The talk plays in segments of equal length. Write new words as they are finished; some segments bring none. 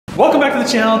Welcome back to the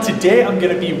channel. Today I'm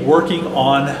going to be working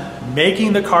on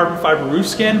making the carbon fiber roof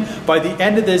skin. By the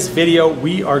end of this video,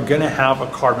 we are going to have a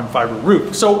carbon fiber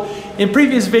roof. So in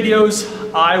previous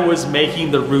videos, I was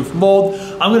making the roof mold.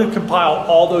 I'm going to compile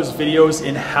all those videos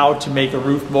in how to make a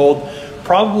roof mold.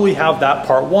 Probably have that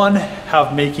part one,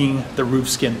 have making the roof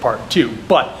skin part two.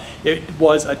 But it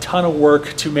was a ton of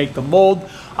work to make the mold.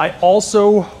 I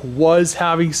also was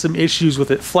having some issues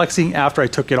with it flexing after I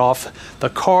took it off the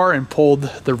car and pulled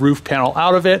the roof panel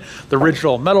out of it, the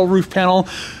original metal roof panel.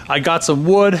 I got some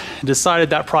wood,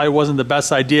 decided that probably wasn't the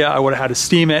best idea. I would have had to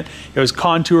steam it. It was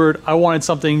contoured. I wanted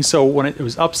something so when it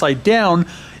was upside down,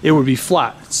 it would be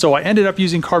flat. So I ended up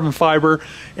using carbon fiber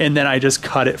and then I just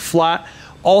cut it flat.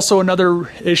 Also, another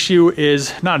issue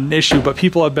is, not an issue, but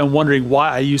people have been wondering why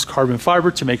I use carbon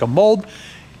fiber to make a mold.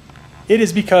 It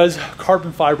is because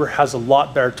carbon fiber has a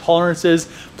lot better tolerances.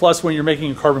 Plus, when you're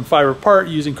making a carbon fiber part,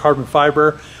 using carbon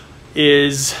fiber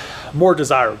is more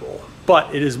desirable,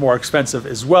 but it is more expensive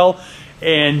as well.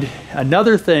 And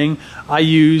another thing, I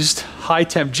used high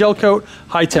temp gel coat,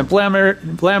 high temp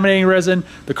laminating resin.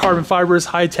 The carbon fiber is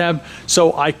high temp,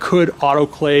 so I could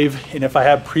autoclave. And if I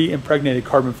have pre-impregnated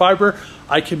carbon fiber,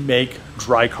 I can make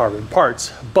dry carbon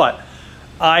parts. But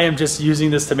I am just using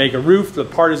this to make a roof. The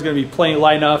part is going to be plain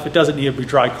light enough. It doesn't need to be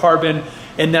dry carbon.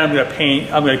 And then I'm going to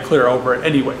paint, I'm going to clear over it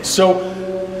anyway. So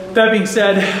that being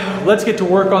said, let's get to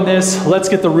work on this. Let's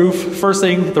get the roof. First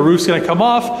thing, the roof's going to come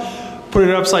off, put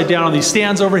it upside down on these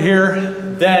stands over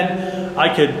here. Then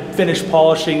I could finish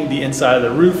polishing the inside of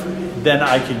the roof. Then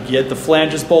I could get the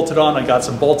flanges bolted on. I got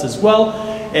some bolts as well.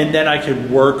 And then I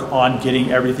could work on getting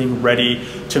everything ready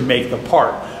to make the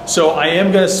part. So I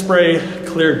am going to spray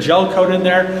clear gel coat in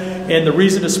there. And the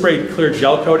reason to spray clear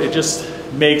gel coat, it just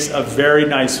makes a very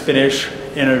nice finish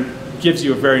and it gives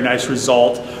you a very nice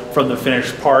result from the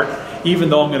finished part. Even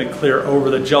though I'm going to clear over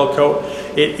the gel coat,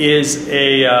 it is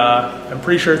a, I'm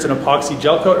pretty sure it's an epoxy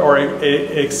gel coat, or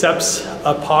it accepts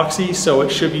epoxy, so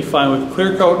it should be fine with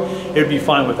clear coat. It would be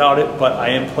fine without it, but I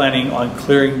am planning on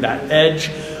clearing that edge,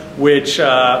 which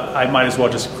I might as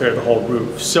well just clear the whole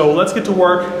roof. So let's get to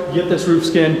work, get this roof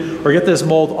skin or get this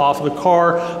mold off of the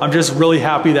car. I'm just really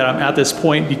happy that I'm at this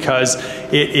point because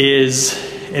it is,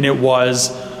 and it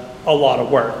was, a lot of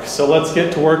work. So let's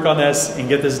get to work on this and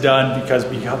get this done, because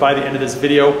by the end of this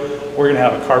video, we're gonna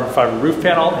have a carbon fiber roof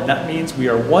panel, and that means we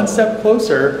are one step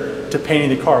closer to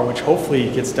painting the car, which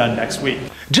hopefully gets done next week.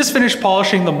 Just finished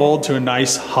polishing the mold to a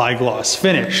nice high gloss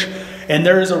finish. And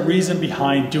there is a reason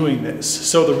behind doing this.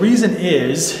 So the reason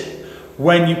is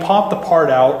when you pop the part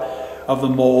out of the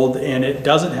mold and it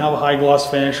doesn't have a high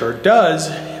gloss finish, or it does,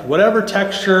 whatever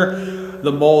texture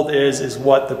the mold is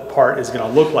what the part is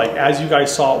gonna look like. As you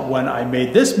guys saw when I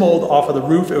made this mold off of the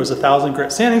roof, it was 1,000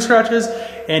 grit sanding scratches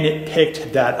and it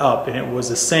picked that up and it was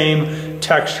the same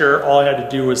texture. All I had to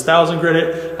do was 1,000 grit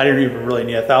it. I didn't even really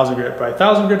need 1,000 grit, but I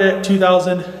 1,000 grit it,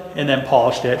 2,000, and then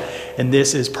polished it. And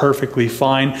this is perfectly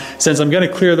fine. Since I'm gonna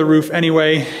clear the roof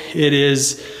anyway,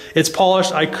 it's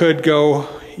polished. I could go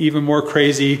even more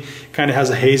crazy. Kind of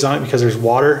has a haze on it because there's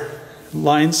water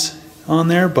lines on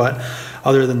there, but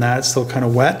other than that, it's still kind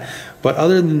of wet. But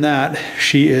other than that,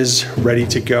 she is ready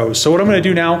to go. So what I'm gonna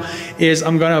do now is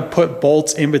I'm gonna put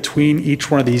bolts in between each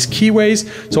one of these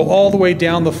keyways. So all the way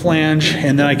down the flange,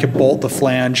 and then I could bolt the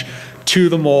flange to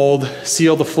the mold,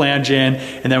 seal the flange in,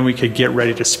 and then we could get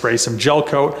ready to spray some gel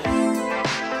coat.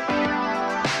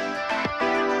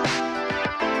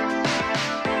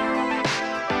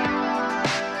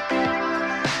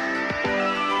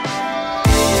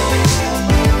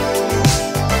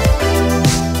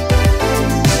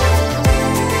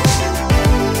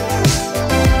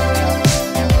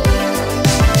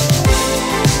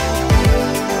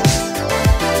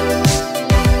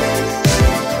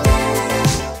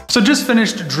 So just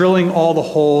finished drilling all the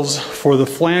holes for the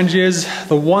flanges.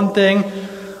 The one thing,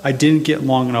 I didn't get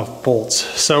long enough bolts.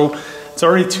 So it's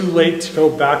already too late to go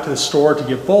back to the store to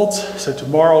get bolts. So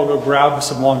tomorrow I'll go grab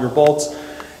some longer bolts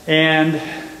and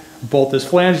bolt this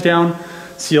flange down,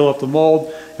 seal up the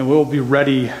mold, and we'll be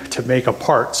ready to make a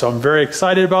part. So I'm very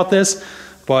excited about this.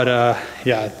 But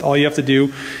yeah, all you have to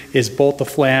do is bolt the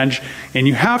flange, and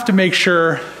you have to make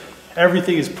sure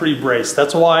everything is pre-braced.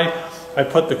 That's why I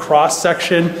put the cross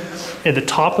section in the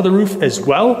top of the roof as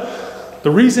well. The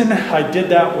reason I did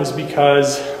that was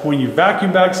because when you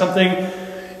vacuum bag something,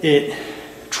 it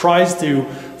tries to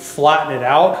flatten it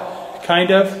out, kind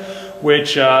of,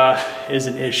 which is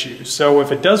an issue. So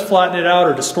if it does flatten it out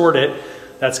or distort it,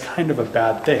 that's kind of a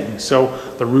bad thing. So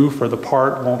the roof or the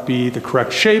part won't be the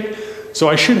correct shape. So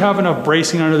I should have enough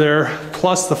bracing under there,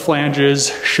 plus the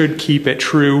flanges should keep it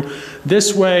true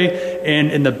this way, and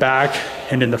in the back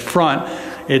and in the front,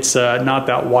 It's not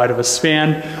that wide of a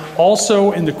span.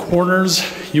 Also in the corners,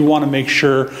 you want to make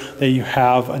sure that you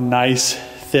have a nice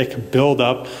thick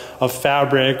buildup of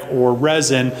fabric or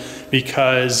resin,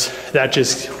 because that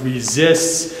just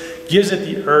gives it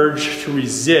the urge to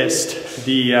resist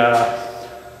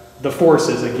the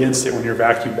forces against it when you're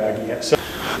vacuum bagging it. So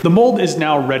the mold is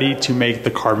now ready to make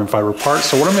the carbon fiber part.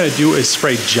 So what I'm gonna do is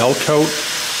spray gel coat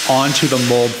onto the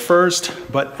mold first,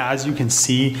 but as you can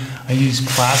see, I use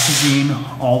plasticine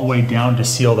all the way down to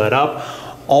seal that up.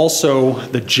 Also,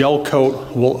 the gel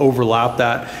coat will overlap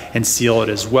that and seal it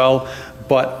as well.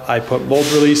 But I put mold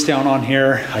release down on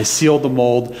here, I sealed the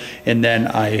mold, and then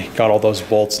I got all those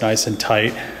bolts nice and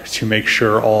tight to make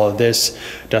sure all of this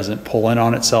doesn't pull in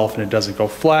on itself and it doesn't go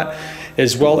flat,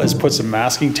 as well as put some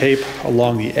masking tape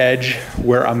along the edge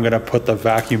where I'm gonna put the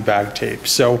vacuum bag tape.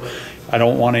 So I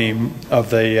don't want any of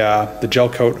the gel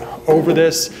coat over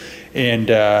this, and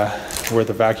where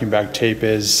the vacuum bag tape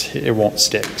is, it won't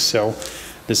stick. So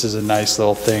this is a nice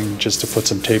little thing just to put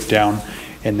some tape down,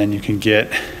 and then you can get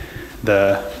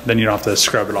then you don't have to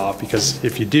scrub it off, because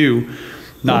if you do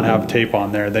not have tape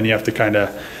on there, then you have to kind of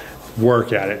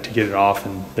work at it to get it off,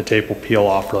 and the tape will peel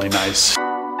off really nice.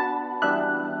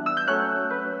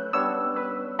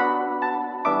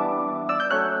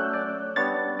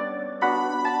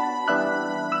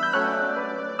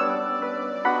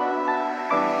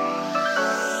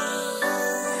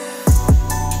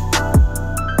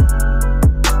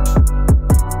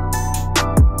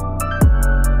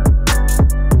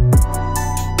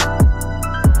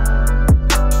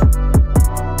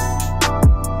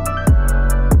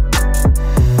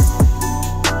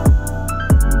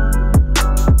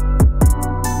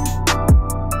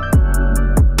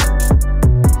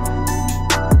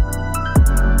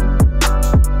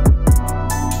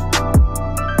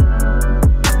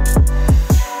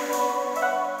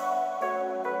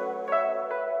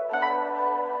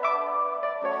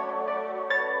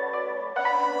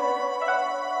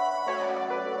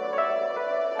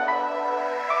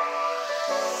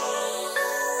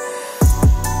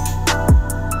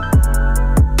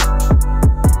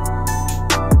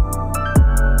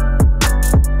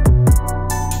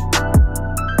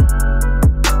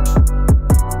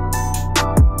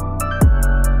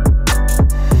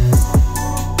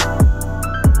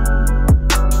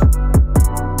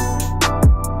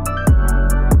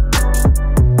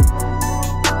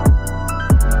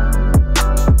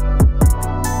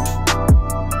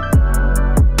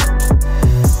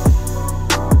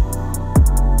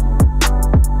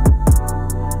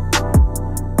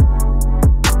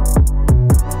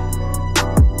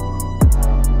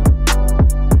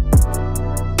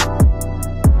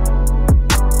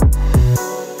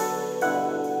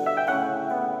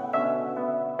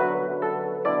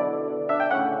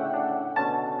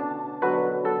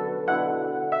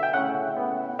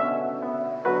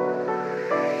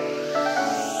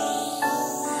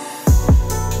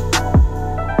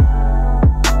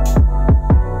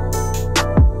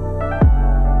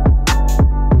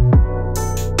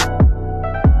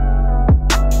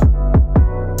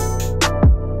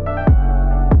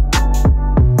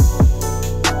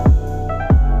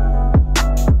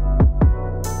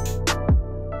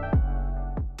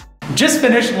 Just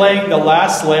finished laying the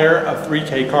last layer of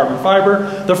 3K carbon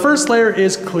fiber. The first layer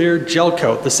is clear gel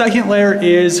coat. The second layer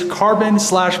is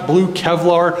carbon/blue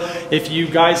Kevlar. If you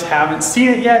guys haven't seen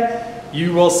it yet,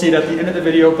 you will see it at the end of the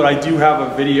video, but I do have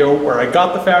a video where I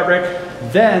got the fabric.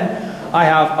 Then I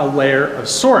have a layer of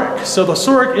Soric. So the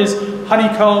Soric is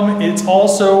honeycomb. It's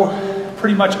also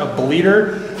pretty much a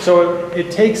bleeder. So it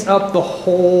takes up the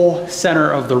whole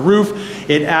center of the roof.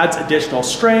 It adds additional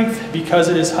strength because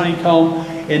it is honeycomb.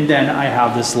 And then I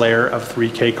have this layer of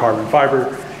 3K carbon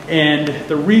fiber. And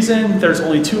the reason there's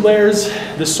only 2 layers,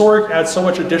 the Soric adds so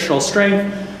much additional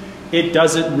strength, it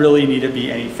doesn't really need to be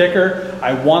any thicker.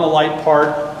 I want a light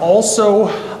part. Also,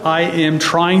 I am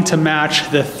trying to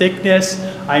match the thickness.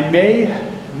 I may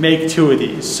make 2 of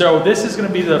these. So this is gonna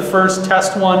be the first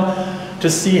test one to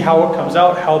see how it comes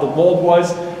out, how the mold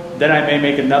was. Then I may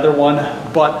make another one,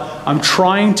 but I'm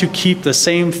trying to keep the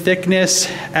same thickness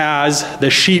as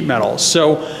the sheet metal.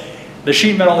 So the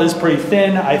sheet metal is pretty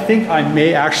thin. I think I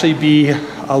may actually be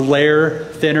a layer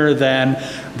thinner than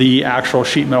the actual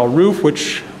sheet metal roof,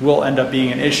 which will end up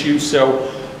being an issue. So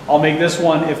I'll make this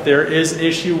one. If there is an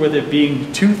issue with it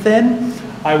being too thin,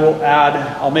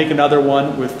 I'll make another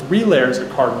one with 3 layers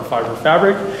of carbon fiber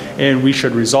fabric, and we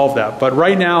should resolve that. But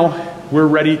right now, we're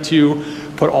ready to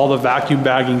put all the vacuum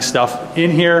bagging stuff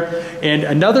in here. And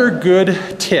another good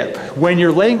tip, when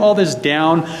you're laying all this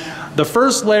down, the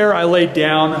first layer I laid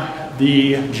down,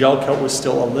 the gel coat was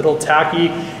still a little tacky.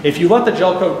 If you let the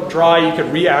gel coat dry, you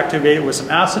could reactivate it with some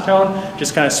acetone,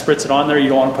 just kind of spritz it on there. You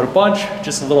don't want to put a bunch,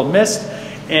 just a little mist,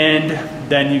 and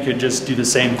then you could just do the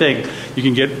same thing. You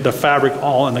can get the fabric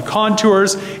all in the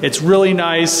contours. It's really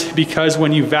nice because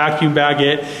when you vacuum bag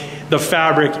it, the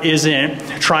fabric isn't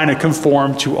trying to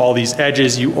conform to all these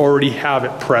edges. You already have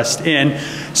it pressed in.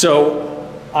 So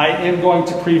I am going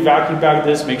to pre-vacuum bag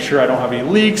this, make sure I don't have any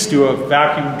leaks, do a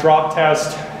vacuum drop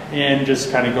test, and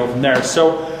just kind of go from there.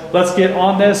 So let's get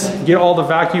on this, get all the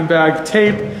vacuum bag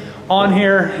tape on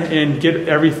here and get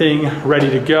everything ready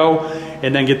to go,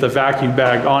 and then get the vacuum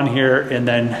bag on here and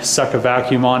then suck a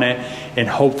vacuum on it, and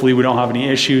hopefully we don't have any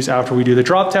issues after we do the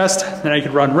drop test. Then I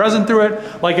could run resin through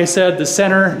it. Like I said, the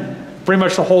center, pretty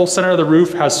much the whole center of the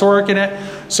roof has Soric in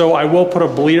it, so I will put a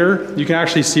bleeder. You can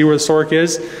actually see where the Soric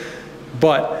is,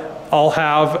 but I'll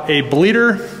have a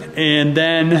bleeder, and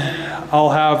then I'll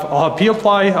have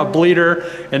P-Apply, a bleeder,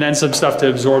 and then some stuff to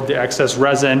absorb the excess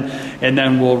resin, and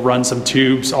then we'll run some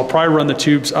tubes. I'll probably run the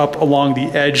tubes up along the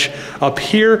edge up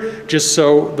here, just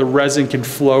so the resin can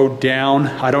flow down.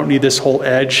 I don't need this whole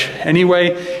edge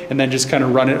anyway, and then just kind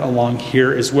of run it along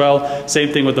here as well.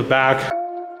 Same thing with the back.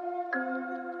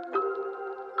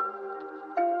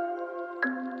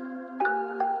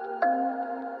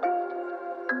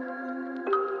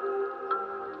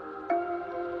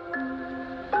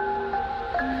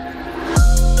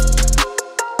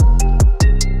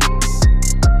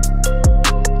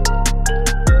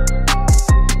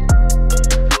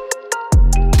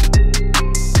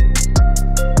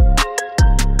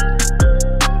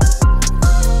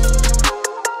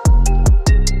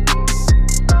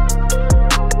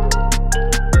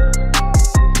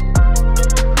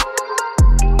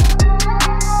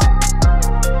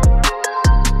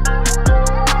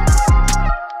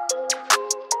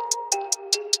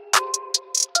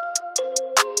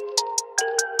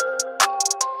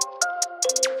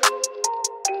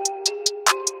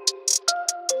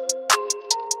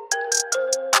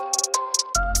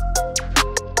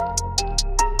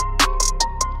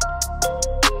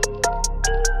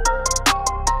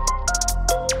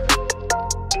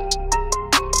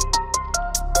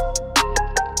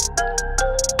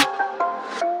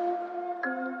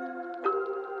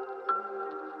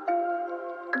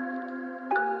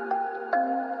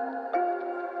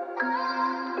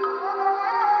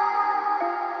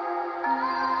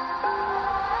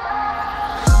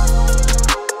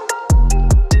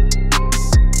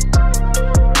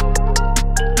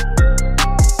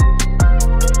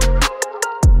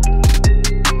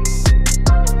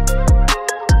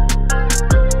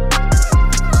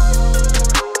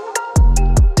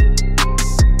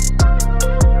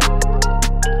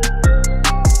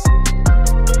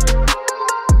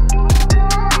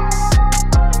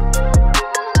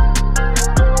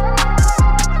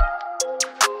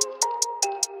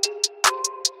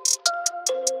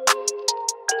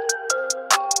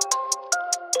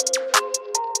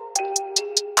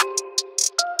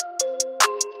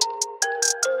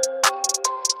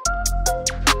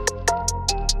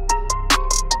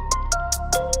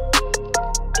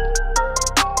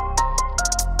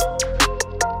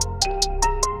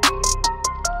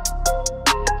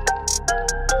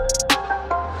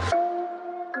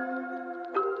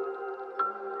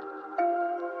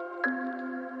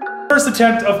 First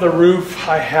attempt of the roof,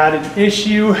 I had an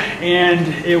issue, and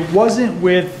it wasn't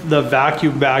with the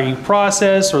vacuum bagging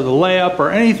process or the layup or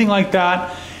anything like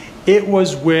that. It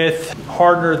was with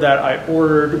hardener that I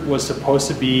ordered, was supposed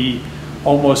to be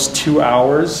almost 2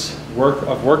 hours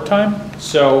of work time.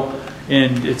 So,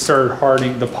 and it started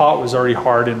hardening. The pot was already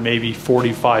hard in maybe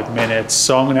 45 minutes.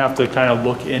 So I'm gonna have to kind of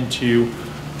look into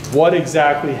what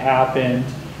exactly happened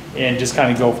and just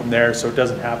kind of go from there so it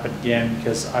doesn't happen again,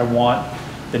 because I want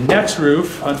the next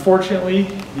roof. Unfortunately,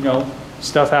 you know,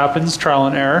 stuff happens, trial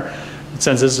and error.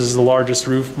 Since this is the largest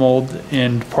roof mold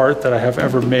and part that I have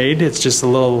ever made, it's just a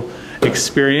little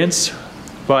experience.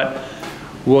 But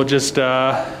we'll just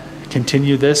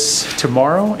continue this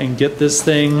tomorrow and get this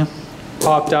thing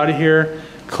popped out of here,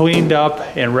 cleaned up,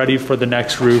 and ready for the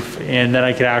next roof. And then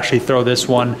I can actually throw this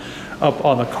one up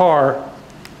on the car,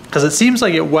 because it seems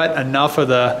like it wet enough of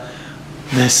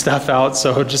this stuff out,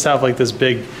 so it'll just have like this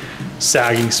big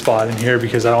sagging spot in here,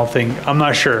 because I'm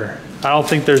not sure. I don't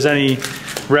think there's any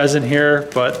resin here,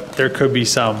 but there could be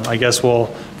some. I guess we'll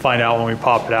find out when we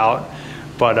pop it out.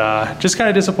 But just kind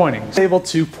of disappointing. I was able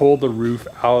to pull the roof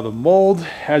out of the mold.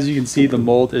 As you can see, the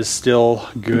mold is still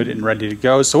good and ready to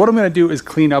go. So what I'm gonna do is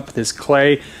clean up this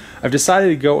clay. I've decided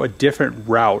to go a different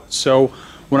route. So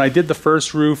when I did the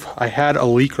first roof, I had a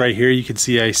leak right here. You can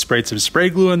see I sprayed some spray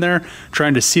glue in there,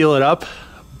 trying to seal it up.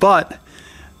 But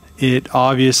it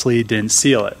obviously didn't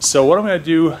seal it. So what I'm gonna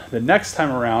do the next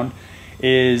time around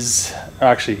is,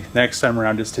 actually next time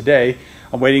around is today,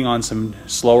 I'm waiting on some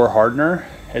slower hardener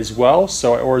as well.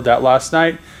 So I ordered that last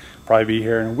night, probably be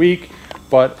here in a week,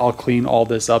 but I'll clean all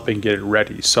this up and get it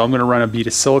ready. So I'm gonna run a bead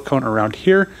of silicone around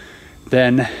here,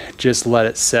 then just let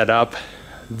it set up.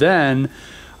 Then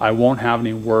I won't have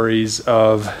any worries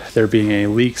of there being any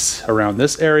leaks around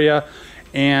this area.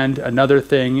 And another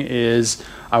thing is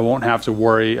I won't have to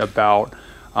worry about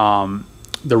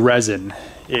the resin.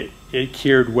 It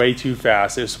cured way too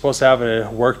fast. It was supposed to have a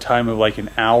work time of like an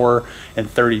hour and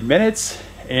 30 minutes.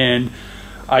 And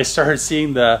I started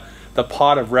seeing the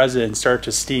pot of resin start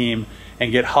to steam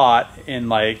and get hot in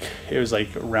like, it was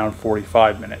like around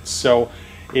 45 minutes. So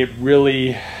it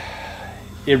really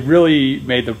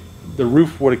made the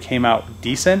roof would have came out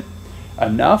decent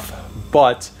enough,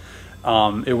 but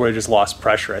it would have just lost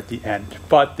pressure at the end.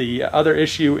 But the other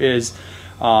issue is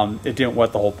it didn't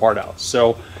wet the whole part out.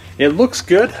 So it looks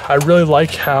good. I really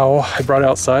like how I brought it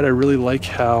outside. I really like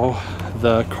how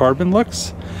the carbon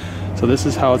looks. So this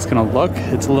is how it's gonna look.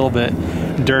 It's a little bit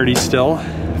dirty still.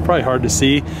 Probably hard to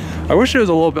see. I wish it was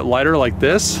a little bit lighter like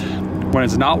this when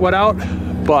it's not wet out,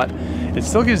 but it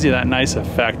still gives you that nice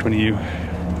effect when you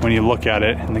look at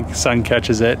it and the sun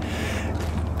catches it.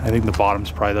 I think the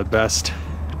bottom's probably the best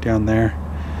down there.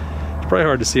 It's probably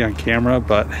hard to see on camera,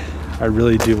 but I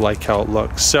really do like how it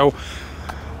looks. So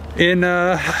in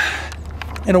a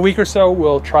week or so,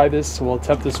 we'll try this. We'll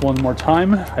attempt this one more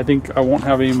time. I think I won't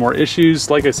have any more issues.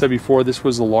 Like I said before, this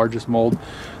was the largest mold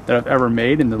that I've ever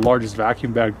made and the largest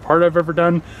vacuum bag part I've ever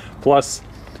done. Plus,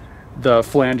 the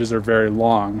flanges are very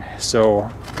long.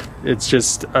 So it's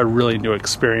just a really new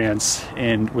experience.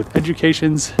 And with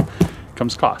educations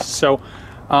comes cost. So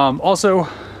also,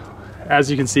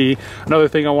 as you can see, another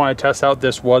thing I want to test out,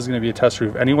 this was going to be a test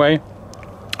roof anyway.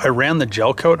 I ran the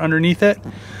gel coat underneath it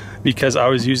because I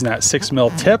was using that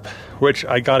 6mm tip, which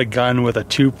I got a gun with a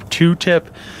 2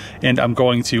 tip, and I'm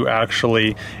going to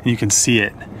actually, and you can see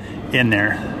it in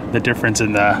there, the difference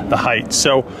in the height.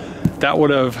 So that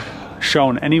would have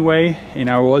shown anyway, and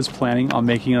I was planning on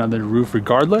making it on the roof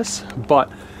regardless,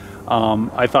 but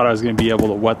I thought I was going to be able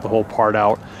to wet the whole part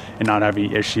out and not have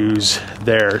any issues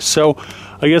there. So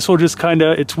I guess we'll just kind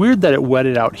of, it's weird that it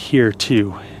wetted out here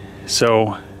too.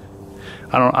 So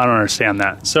I don't understand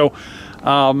that. So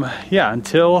yeah,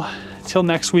 until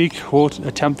next week, we'll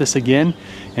attempt this again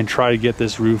and try to get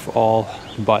this roof all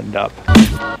buttoned up.